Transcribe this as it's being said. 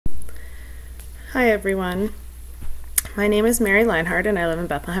Hi everyone. My name is Mary Lienhard and I live in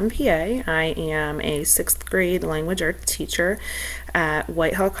Bethlehem, PA. I am a 6th grade language arts teacher at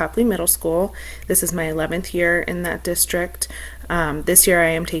Whitehall Copley Middle School. This is my 11th year in that district. This year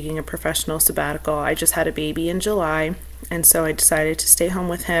I am taking a professional sabbatical. I just had a baby in July, and so I decided to stay home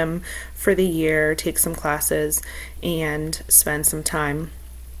with him for the year, take some classes, and spend some time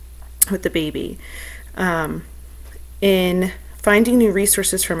with the baby. In finding new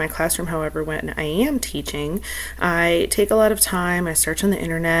resources for my classroom, however, when I am teaching, I take a lot of time. I search on the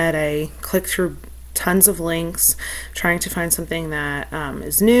internet, I click through tons of links, trying to find something that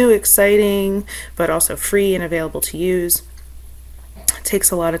is new, exciting, but also free and available to use. It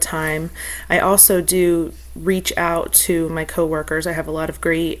takes a lot of time. I also do reach out to my coworkers. I have a lot of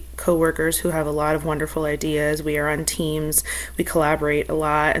great coworkers who have a lot of wonderful ideas. We are on teams, we collaborate a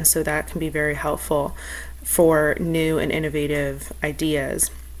lot, and so that can be very helpful for new and innovative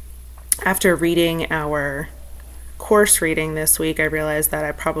ideas. After reading our course reading this week, I realized that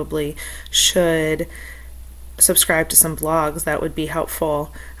I probably should subscribe to some blogs that would be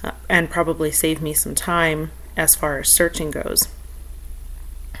helpful and probably save me some time as far as searching goes.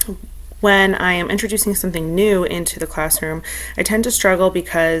 When I am introducing something new into the classroom, I tend to struggle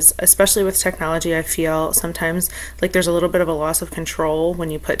because, especially with technology, I feel sometimes like there's a little bit of a loss of control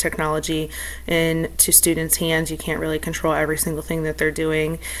when you put technology into students' hands. You can't really control every single thing that they're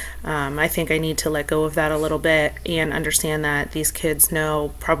doing. I think I need to let go of that a little bit and understand that these kids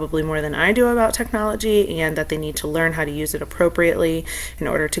know probably more than I do about technology, and that they need to learn how to use it appropriately in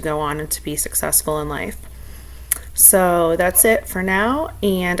order to go on and to be successful in life. So that's it for now,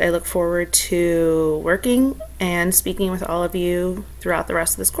 and I look forward to working and speaking with all of you throughout the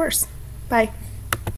rest of this course. Bye.